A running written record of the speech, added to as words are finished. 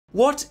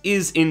What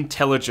is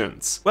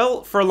intelligence?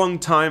 Well, for a long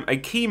time, a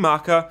key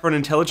marker for an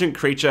intelligent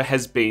creature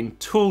has been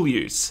tool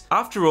use.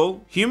 After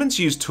all, humans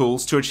use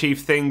tools to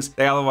achieve things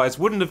they otherwise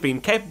wouldn't have been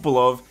capable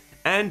of,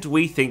 and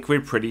we think we're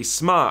pretty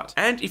smart.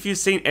 And if you've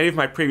seen any of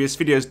my previous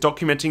videos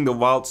documenting the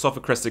wild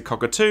sulfur-crested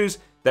cockatoos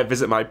that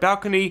visit my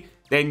balcony,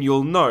 then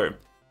you'll know.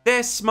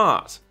 They're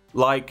smart.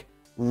 Like,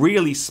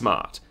 really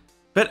smart.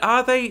 But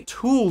are they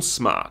tool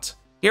smart?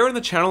 Here on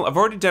the channel, I've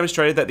already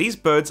demonstrated that these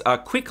birds are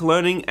quick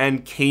learning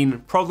and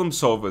keen problem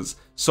solvers,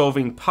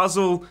 solving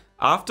puzzle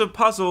after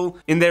puzzle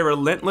in their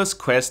relentless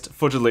quest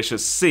for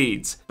delicious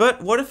seeds.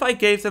 But what if I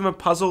gave them a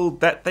puzzle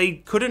that they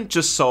couldn't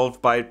just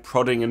solve by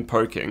prodding and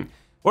poking?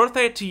 What if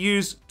they had to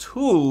use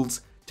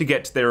tools to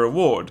get to their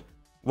reward?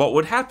 What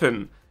would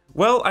happen?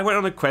 Well, I went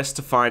on a quest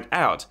to find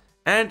out,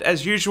 and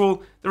as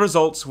usual, the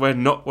results were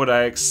not what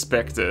I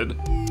expected.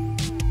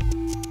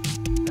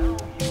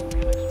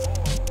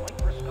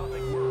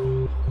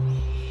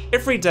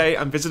 Every day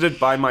I'm visited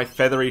by my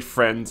feathery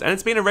friends, and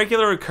it's been a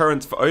regular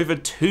occurrence for over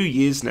 2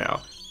 years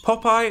now.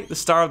 Popeye, the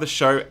star of the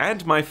show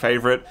and my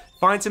favourite,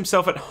 finds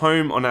himself at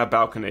home on our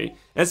balcony, and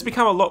has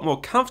become a lot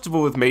more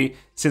comfortable with me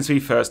since we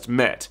first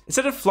met.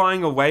 Instead of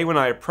flying away when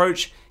I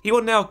approach, he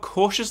will now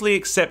cautiously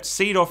accept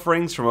seed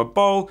offerings from a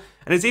bowl,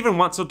 and has even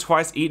once or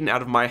twice eaten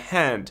out of my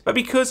hand. But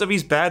because of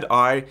his bad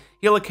eye,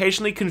 he'll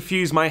occasionally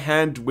confuse my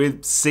hand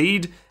with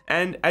seed,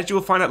 and as you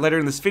will find out later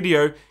in this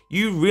video,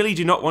 you really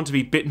do not want to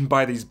be bitten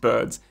by these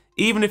birds,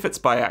 even if it's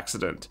by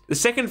accident. The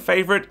second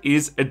favourite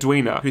is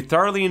Edwina, who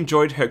thoroughly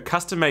enjoyed her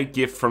custom-made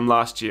gift from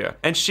last year,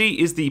 and she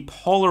is the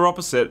polar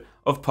opposite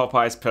of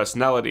Popeye's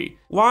personality.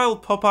 While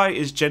Popeye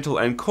is gentle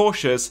and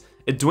cautious,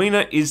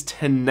 Edwina is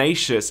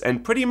tenacious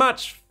and pretty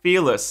much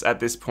fearless at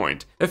this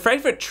point. Her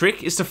favourite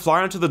trick is to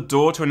fly onto the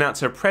door to announce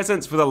her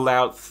presence with a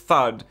loud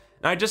thud,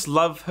 and I just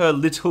love her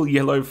little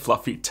yellow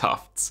fluffy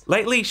tufts.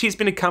 Lately, she's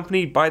been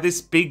accompanied by this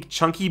big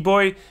chunky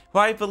boy, who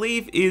I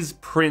believe is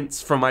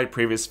Prince from my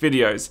previous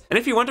videos. And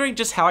if you're wondering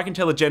just how I can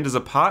tell the genders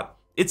apart,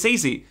 it's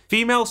easy.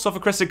 Female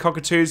sulfur-crested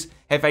cockatoos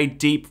have a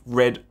deep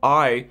red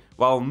eye,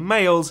 while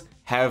males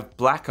have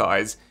black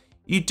eyes.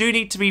 You do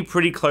need to be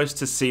pretty close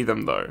to see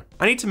them though.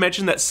 I need to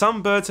mention that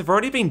some birds have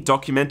already been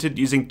documented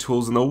using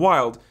tools in the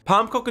wild.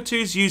 Palm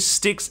cockatoos use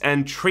sticks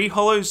and tree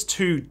hollows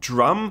to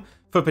drum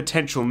for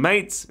potential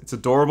mates, it's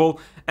adorable,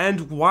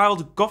 and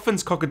wild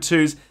Goffin's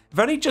cockatoos have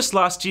only just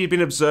last year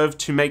been observed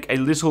to make a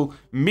little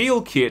meal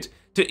kit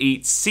to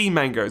eat sea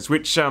mangoes,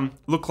 which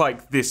look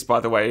like this, by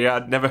the way.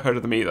 I'd never heard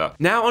of them either.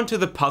 Now onto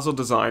the puzzle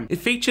design. It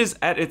features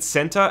at its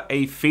center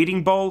a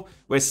feeding bowl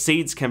where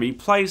seeds can be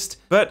placed,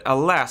 but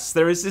alas,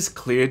 there is this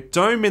clear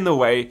dome in the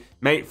way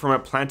made from a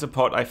planter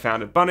pot I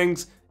found at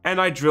Bunnings, and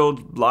I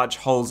drilled large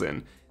holes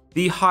in.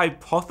 The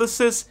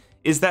hypothesis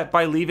is that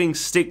by leaving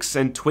sticks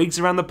and twigs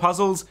around the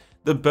puzzles,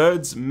 the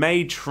birds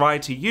may try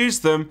to use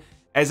them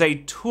as a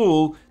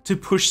tool to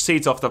push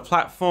seeds off the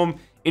platform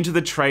into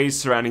the trays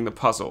surrounding the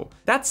puzzle.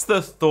 That's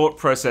the thought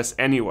process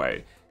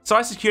anyway. So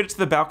I secured it to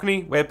the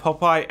balcony where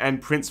Popeye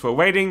and Prince were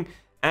waiting,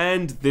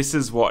 and this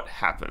is what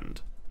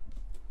happened.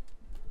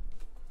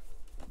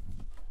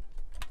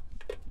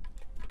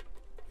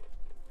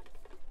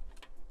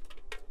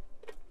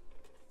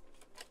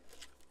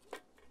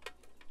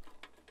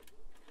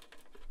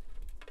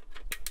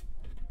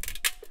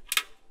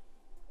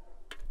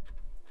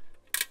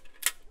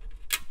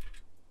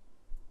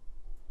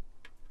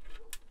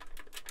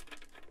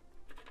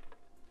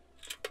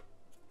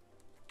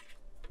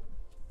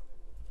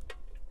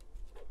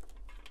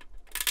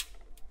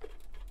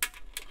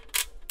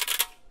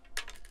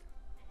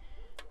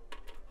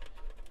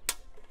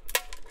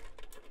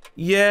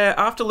 Yeah,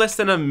 after less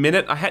than a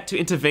minute, I had to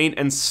intervene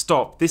and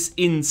stop this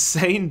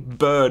insane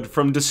bird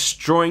from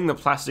destroying the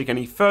plastic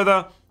any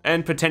further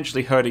and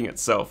potentially hurting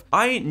itself.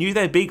 I knew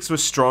their beaks were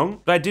strong,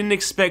 but I didn't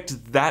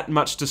expect that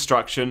much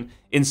destruction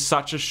in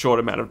such a short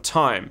amount of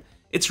time.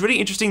 It's really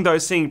interesting though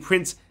seeing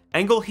Prince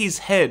angle his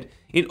head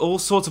in all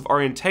sorts of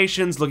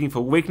orientations looking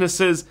for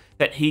weaknesses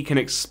that he can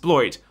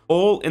exploit,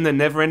 all in the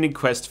never-ending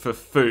quest for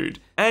food.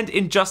 And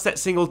in just that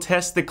single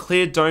test, the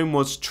clear dome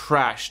was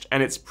trashed,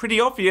 and it's pretty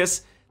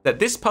obvious that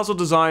this puzzle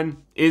design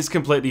is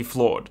completely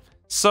flawed.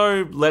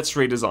 So let's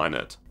redesign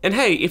it. And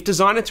hey, if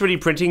design and 3D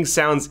printing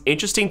sounds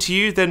interesting to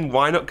you, then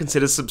why not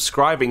consider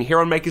subscribing? Here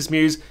on Maker's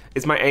Muse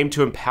is my aim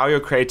to empower your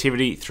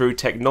creativity through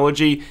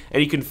technology,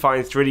 and you can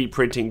find 3D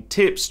printing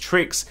tips,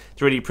 tricks,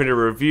 3D printer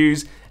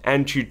reviews,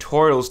 and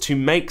tutorials to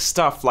make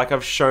stuff like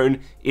I've shown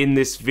in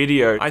this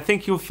video. I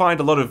think you'll find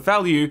a lot of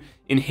value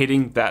in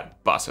hitting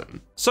that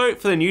button. So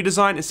for the new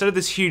design, instead of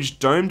this huge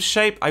domed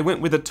shape, I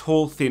went with a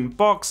tall, thin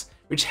box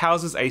which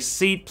houses a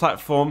seed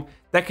platform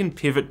that can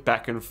pivot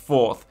back and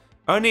forth,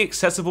 only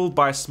accessible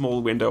by a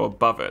small window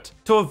above it.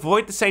 To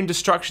avoid the same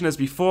destruction as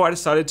before, I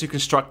decided to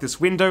construct this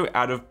window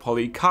out of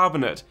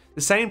polycarbonate,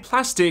 the same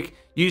plastic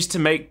used to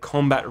make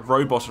combat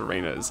robot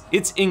arenas.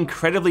 It's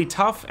incredibly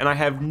tough, and I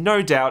have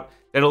no doubt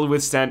that it'll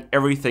withstand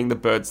everything the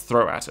birds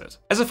throw at it.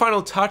 As a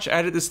final touch, I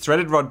added this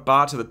threaded rod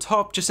bar to the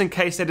top just in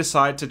case they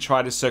decide to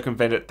try to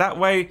circumvent it that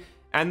way,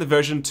 and the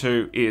version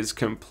 2 is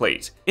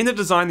complete. In the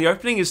design, the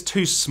opening is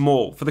too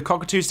small for the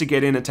cockatoos to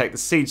get in and take the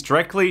seeds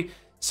directly,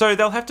 so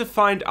they'll have to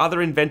find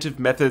other inventive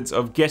methods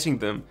of getting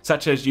them,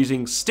 such as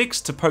using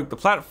sticks to poke the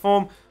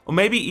platform, or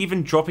maybe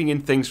even dropping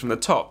in things from the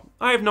top.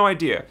 I have no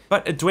idea,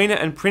 but Edwina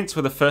and Prince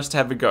were the first to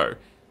have a go.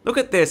 Look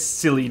at their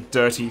silly,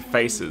 dirty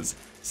faces.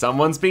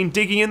 Someone's been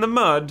digging in the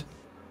mud.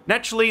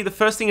 Naturally, the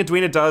first thing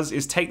Edwina does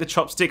is take the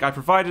chopstick I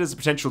provided as a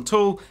potential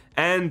tool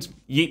and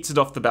yeets it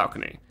off the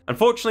balcony.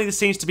 Unfortunately, this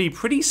seems to be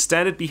pretty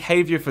standard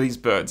behavior for these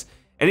birds.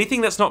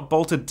 Anything that's not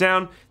bolted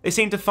down, they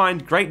seem to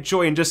find great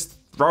joy in just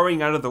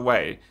throwing out of the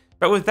way.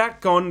 But with that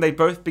gone, they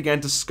both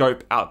began to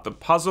scope out the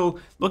puzzle,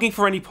 looking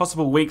for any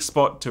possible weak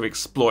spot to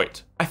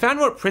exploit. I found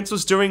what Prince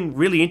was doing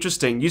really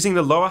interesting, using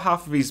the lower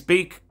half of his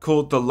beak,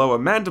 called the lower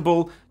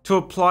mandible, to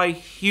apply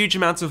huge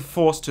amounts of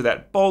force to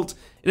that bolt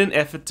in an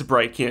effort to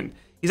break in.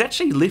 He's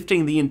actually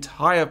lifting the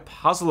entire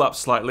puzzle up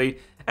slightly,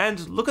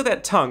 and look at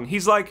that tongue.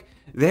 He's like,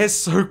 they're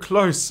so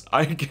close,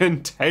 I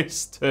can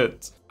taste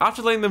it.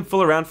 After letting them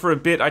fool around for a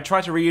bit, I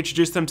tried to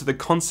reintroduce them to the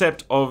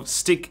concept of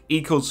stick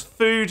equals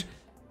food,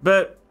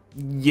 but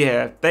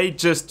yeah, they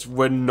just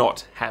were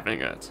not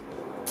having it.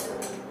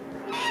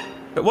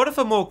 But what if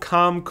a more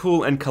calm,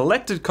 cool, and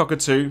collected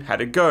cockatoo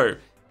had a go?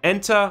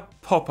 Enter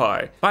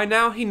Popeye. By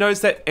now, he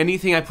knows that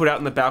anything I put out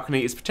on the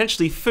balcony is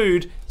potentially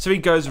food, so he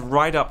goes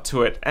right up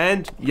to it,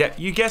 and yeah,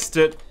 you guessed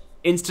it,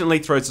 instantly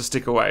throws the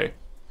stick away.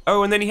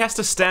 Oh, and then he has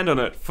to stand on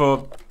it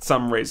for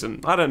some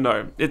reason. I don't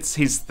know, it's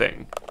his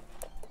thing.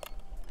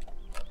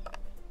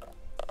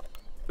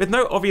 With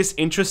no obvious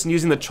interest in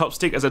using the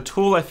chopstick as a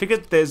tool, I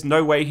figured there's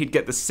no way he'd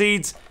get the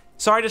seeds,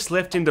 so I just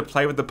left him to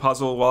play with the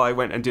puzzle while I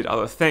went and did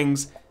other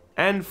things,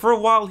 and for a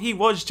while he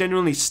was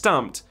genuinely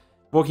stumped,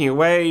 walking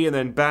away and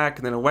then back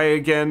and then away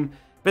again,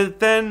 but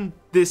then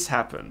this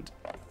happened.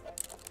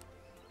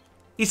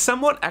 He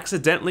somewhat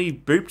accidentally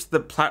booped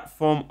the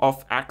platform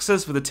off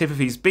axis with the tip of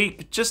his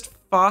beak just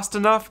fast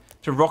enough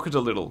to rock it a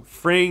little,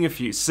 freeing a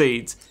few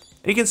seeds,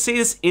 and you can see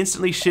this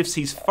instantly shifts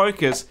his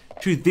focus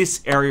to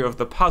this area of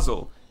the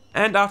puzzle,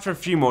 and after a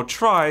few more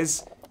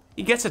tries,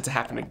 he gets it to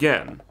happen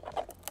again.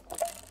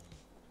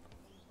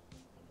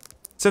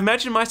 So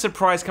imagine my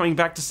surprise coming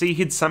back to see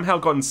he'd somehow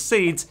gotten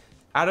seeds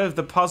out of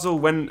the puzzle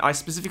when I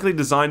specifically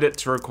designed it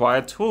to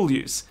require tool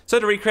use. So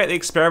to recreate the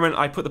experiment,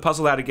 I put the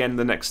puzzle out again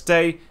the next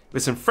day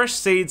with some fresh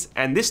seeds,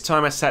 and this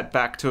time I sat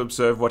back to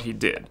observe what he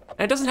did. And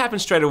it doesn't happen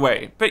straight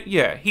away, but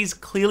yeah, he's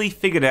clearly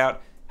figured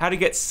out how to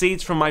get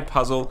seeds from my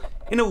puzzle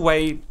in a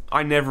way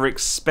I never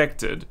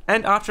expected.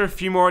 And after a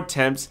few more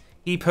attempts,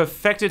 he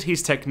perfected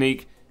his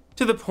technique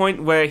to the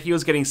point where he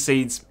was getting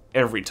seeds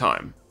every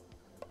time.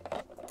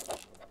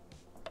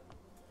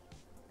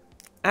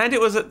 And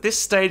it was at this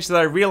stage that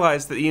I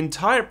realized that the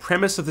entire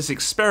premise of this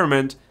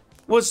experiment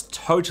was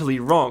totally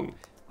wrong.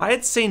 I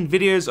had seen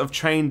videos of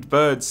trained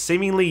birds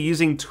seemingly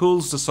using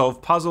tools to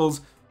solve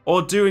puzzles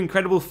or do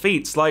incredible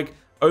feats like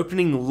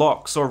opening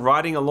locks or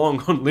riding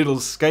along on little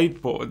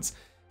skateboards.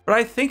 But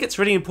I think it's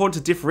really important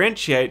to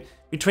differentiate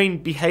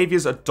between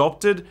behaviors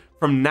adopted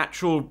from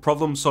natural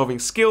problem-solving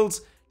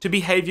skills to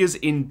behaviors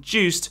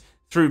induced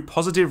through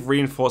positive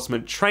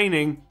reinforcement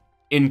training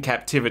in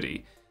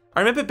captivity. I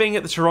remember being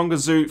at the Taronga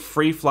Zoo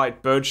Free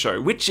Flight Bird Show,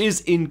 which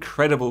is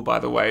incredible by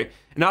the way,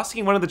 and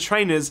asking one of the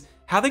trainers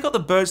how they got the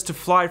birds to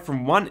fly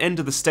from one end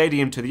of the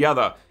stadium to the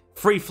other,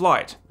 free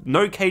flight,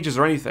 no cages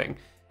or anything.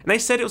 And they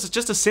said it was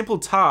just a simple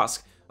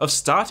task of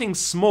starting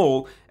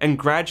small and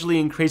gradually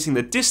increasing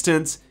the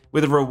distance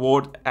with a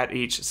reward at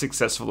each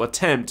successful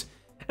attempt.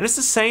 And it's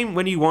the same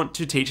when you want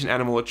to teach an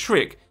animal a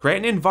trick. Create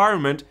an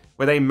environment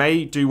where they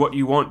may do what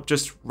you want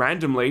just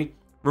randomly,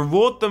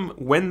 reward them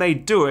when they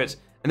do it,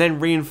 and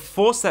then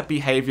reinforce that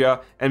behavior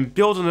and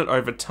build on it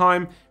over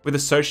time with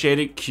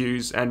associated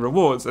cues and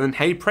rewards. And then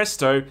hey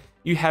presto,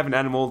 you have an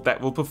animal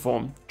that will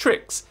perform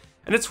tricks.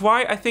 And it's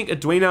why I think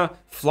Edwina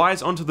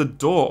flies onto the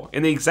door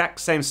in the exact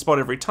same spot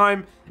every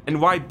time,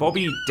 and why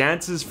Bobby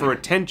dances for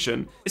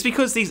attention. It's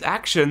because these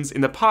actions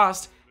in the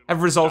past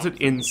have resulted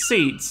in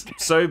seeds,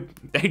 so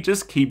they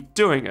just keep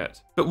doing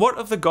it. But what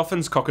of the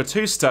Goffin's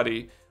cockatoo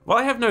study? While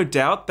I have no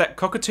doubt that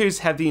cockatoos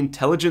have the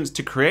intelligence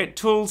to create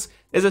tools,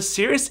 there's a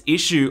serious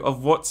issue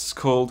of what's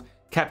called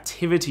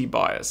captivity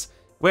bias,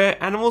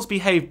 where animals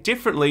behave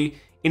differently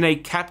in a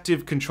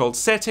captive controlled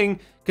setting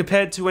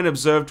compared to when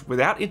observed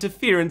without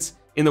interference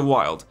in the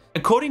wild.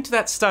 According to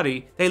that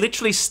study, they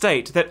literally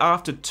state that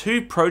after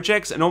 2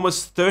 projects and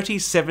almost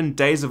 37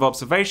 days of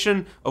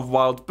observation of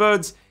wild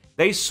birds,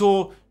 they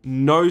saw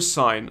no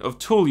sign of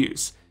tool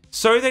use.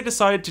 So they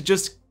decided to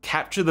just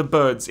capture the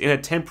birds in a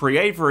temporary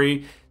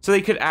aviary so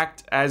they could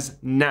act as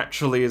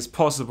naturally as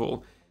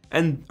possible.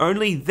 And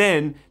only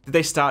then did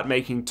they start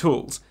making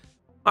tools.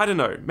 I don't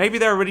know, maybe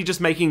they're already just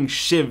making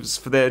shivs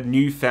for their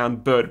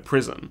newfound bird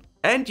prison.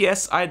 And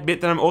yes, I admit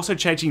that I'm also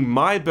changing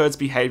my bird's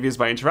behaviors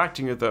by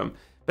interacting with them,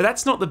 but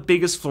that's not the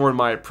biggest flaw in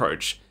my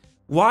approach.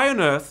 Why on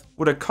earth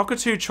would a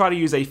cockatoo try to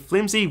use a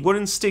flimsy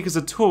wooden stick as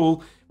a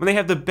tool when they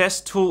have the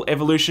best tool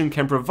evolution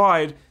can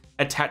provide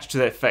attached to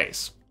their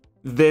face?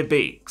 Their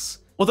beaks.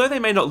 Although they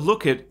may not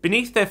look it,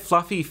 beneath their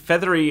fluffy,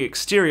 feathery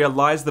exterior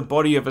lies the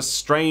body of a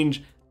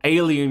strange,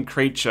 alien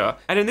creature.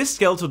 And in this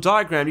skeletal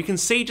diagram, you can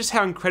see just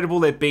how incredible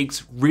their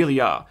beaks really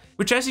are,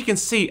 which as you can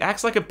see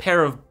acts like a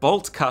pair of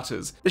bolt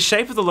cutters. The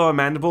shape of the lower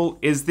mandible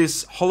is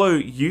this hollow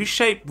U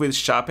shape with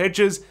sharp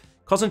edges,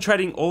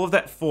 concentrating all of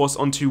that force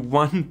onto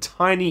one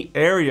tiny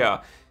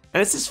area. And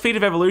it's this feat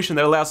of evolution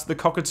that allows the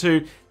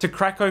cockatoo to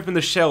crack open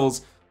the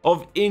shells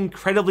of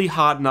incredibly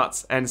hard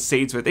nuts and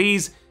seeds with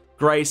ease,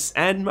 grace,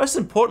 and most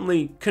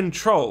importantly,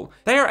 control.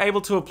 They are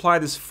able to apply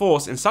this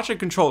force in such a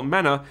controlled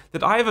manner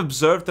that I have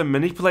observed them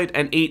manipulate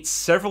and eat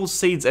several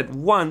seeds at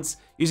once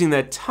using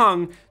their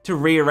tongue to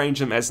rearrange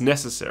them as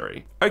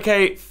necessary.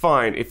 Okay,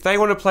 fine, if they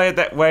want to play it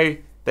that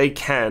way, they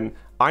can.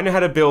 I know how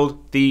to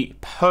build the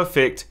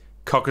perfect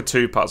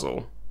cockatoo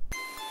puzzle.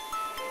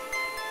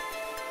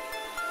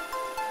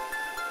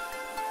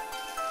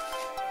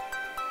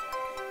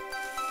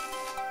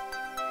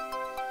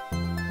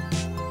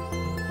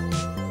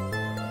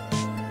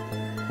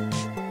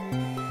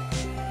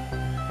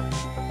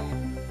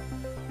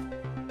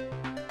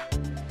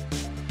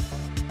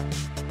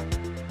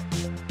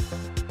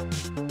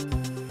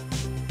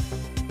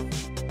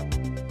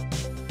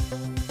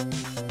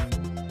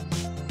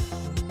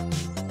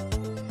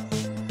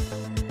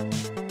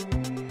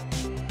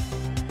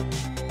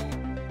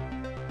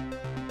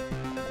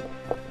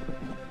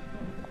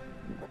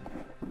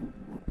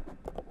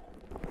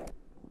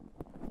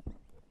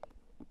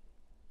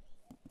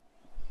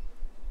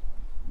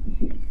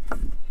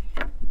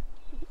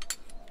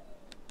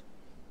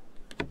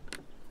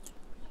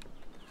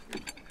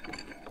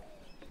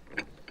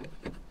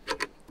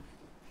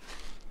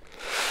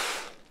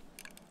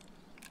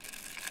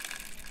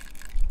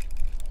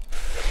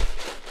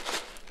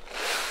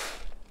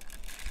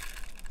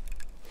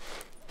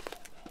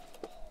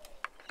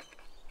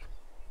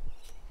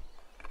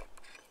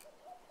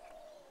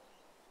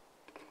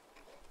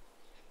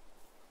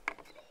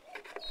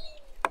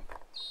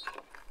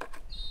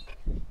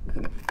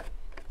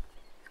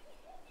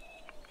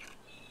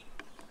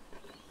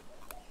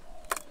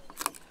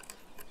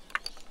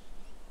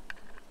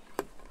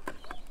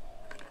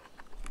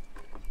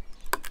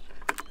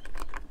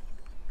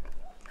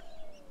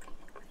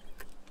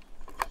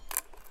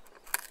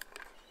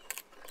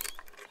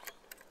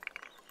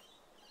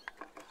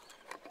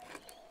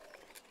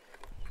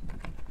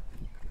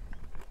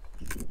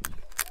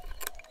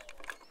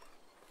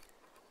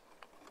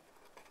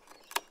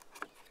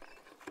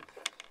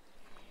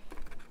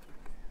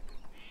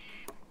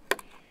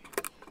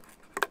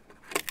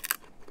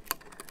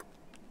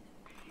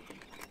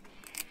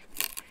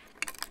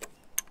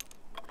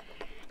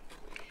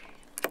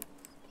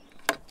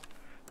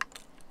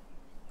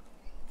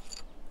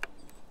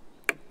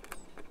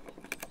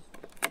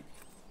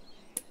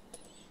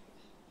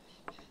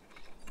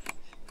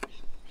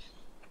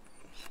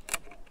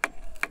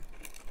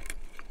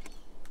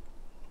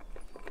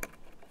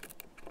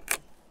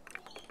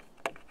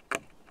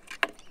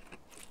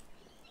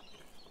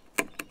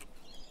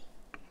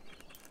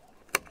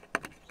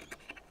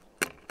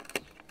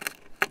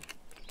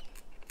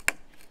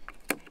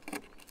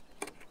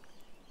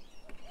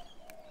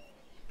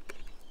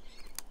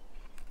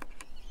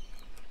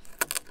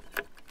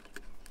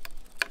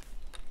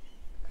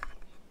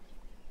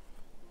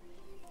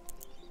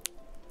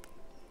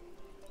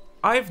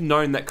 I've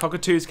known that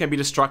cockatoos can be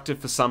destructive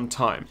for some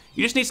time.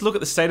 You just need to look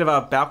at the state of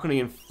our balcony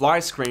and fly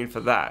screen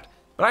for that.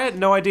 But I had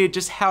no idea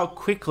just how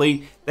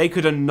quickly they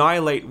could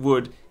annihilate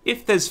wood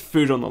if there's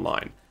food on the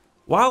line.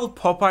 While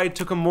Popeye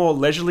took a more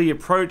leisurely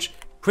approach,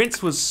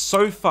 Prince was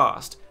so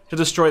fast to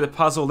destroy the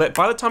puzzle that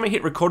by the time I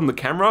hit record on the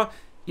camera,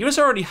 he was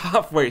already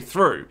halfway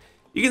through.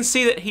 You can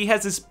see that he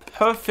has this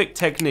perfect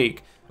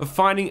technique of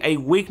finding a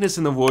weakness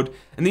in the wood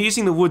and then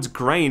using the wood's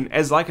grain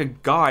as like a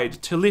guide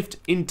to lift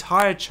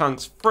entire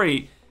chunks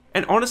free.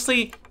 And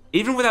honestly,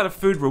 even without a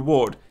food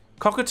reward,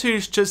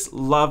 cockatoos just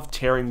love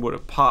tearing wood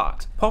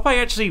apart.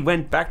 Popeye actually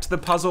went back to the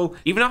puzzle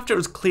even after it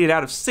was cleared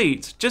out of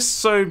seeds, just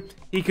so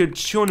he could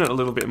chew on it a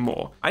little bit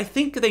more. I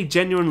think they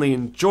genuinely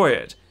enjoy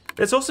it,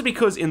 but it's also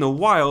because in the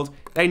wild,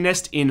 they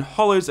nest in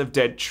hollows of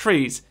dead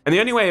trees, and the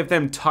only way of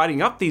them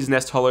tidying up these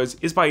nest hollows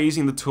is by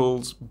using the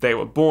tools they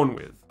were born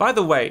with. By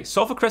the way,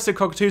 sulfur-crested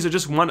cockatoos are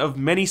just one of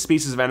many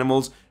species of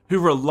animals who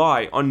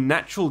rely on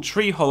natural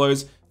tree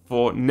hollows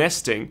for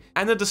nesting,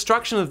 and the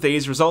destruction of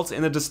these results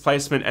in the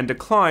displacement and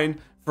decline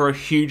for a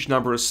huge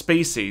number of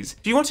species.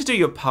 If you want to do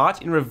your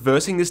part in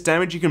reversing this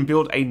damage, you can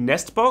build a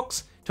nest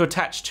box to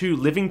attach to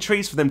living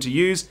trees for them to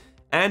use,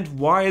 and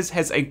Wires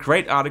has a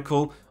great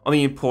article on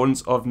the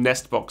importance of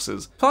nest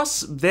boxes.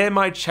 Plus, they're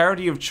my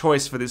charity of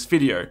choice for this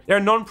video. They're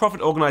a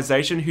non-profit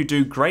organisation who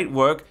do great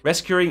work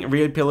rescuing and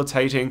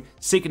rehabilitating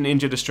sick and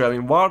injured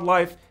Australian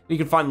wildlife, and you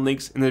can find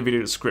links in the video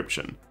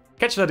description.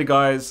 Catch you later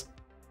guys,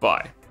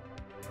 bye.